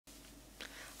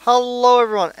Hello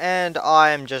everyone, and I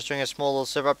am just doing a small little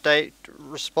server update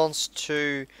response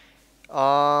to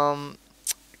Kolten's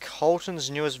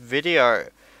newest video.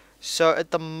 So at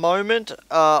the moment,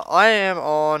 I am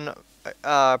on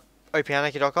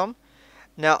opanarchy.com.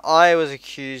 Now I was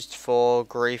accused for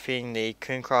griefing the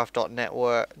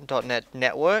Coonecraft.net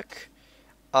network,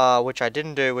 which I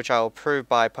didn't do, which I will prove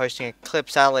by posting a clip.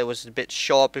 Sadly, it was a bit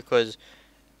short because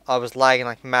I was lagging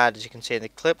like mad, as you can see in the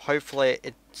clip. Hopefully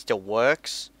it still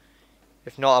works.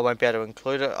 If not, I won't be able to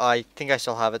include it. I think I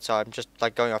still have it, so I'm just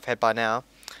like going off head by now.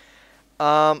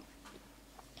 But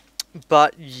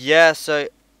yeah, so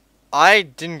I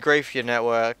didn't grief your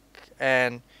network,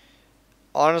 and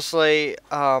honestly,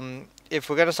 if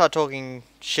we're gonna start talking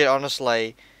shit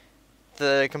honestly,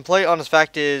 the complete honest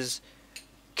fact is,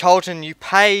 Kolten, you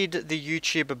paid the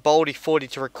YouTuber Baldy40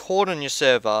 to record on your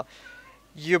server.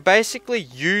 You're basically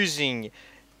using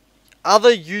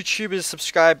other YouTubers'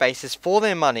 subscriber bases for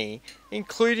their money,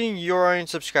 including your own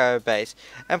subscriber base.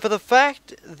 And for the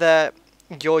fact that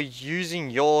you're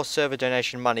using your server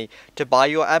donation money to buy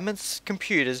your admin's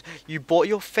computers, you bought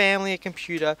your family a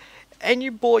computer, and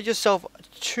you bought yourself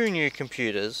 2 new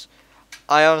computers,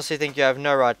 I honestly think you have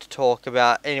no right to talk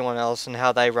about anyone else and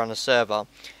how they run a server.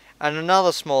 And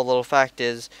another small little fact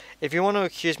is, if you want to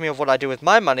accuse me of what I do with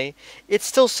my money, it's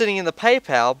still sitting in the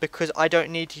PayPal because I don't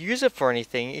need to use it for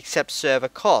anything except server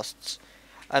costs.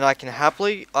 And I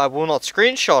will not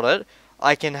screenshot it.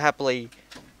 I can happily,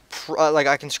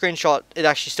 I can screenshot it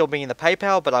actually still being in the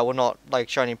PayPal, but I will not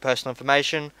show any personal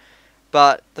information.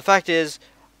 But the fact is,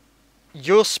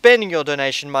 you're spending your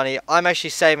donation money. I'm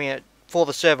actually saving it for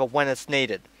the server when it's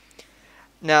needed.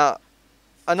 Now,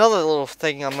 another little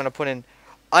thing I'm going to put in.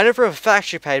 I know for a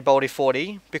fact you paid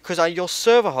Baldy40 because your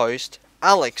server host,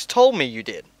 Alex, told me you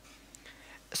did.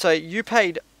 So you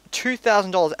paid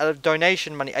 $2,000 out of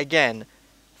donation money again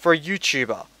for a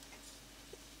YouTuber.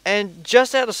 And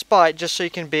just out of spite, just so you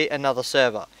can beat another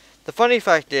server. The funny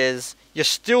fact is, you're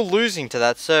still losing to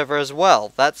that server as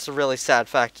well. That's a really sad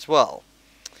fact as well.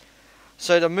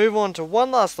 So to move on to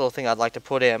one last little thing I'd like to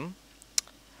put in.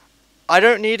 I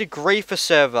don't need to grief a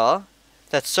server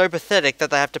that's so pathetic that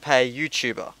they have to pay a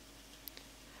YouTuber.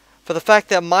 For the fact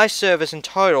that my servers in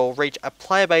total reach a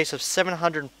player base of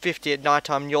 750 at night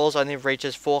time, yours only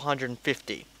reaches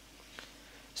 450.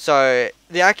 So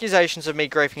the accusations of me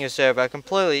griefing a server are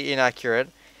completely inaccurate,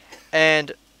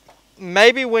 and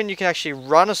maybe when you can actually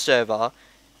run a server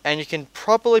and you can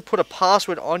properly put a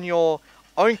password on your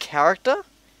own character,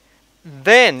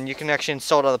 then you can actually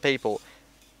insult other people.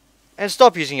 And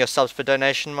stop using your subs for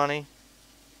donation money.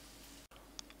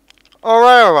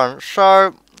 Alright everyone,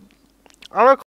 so I'm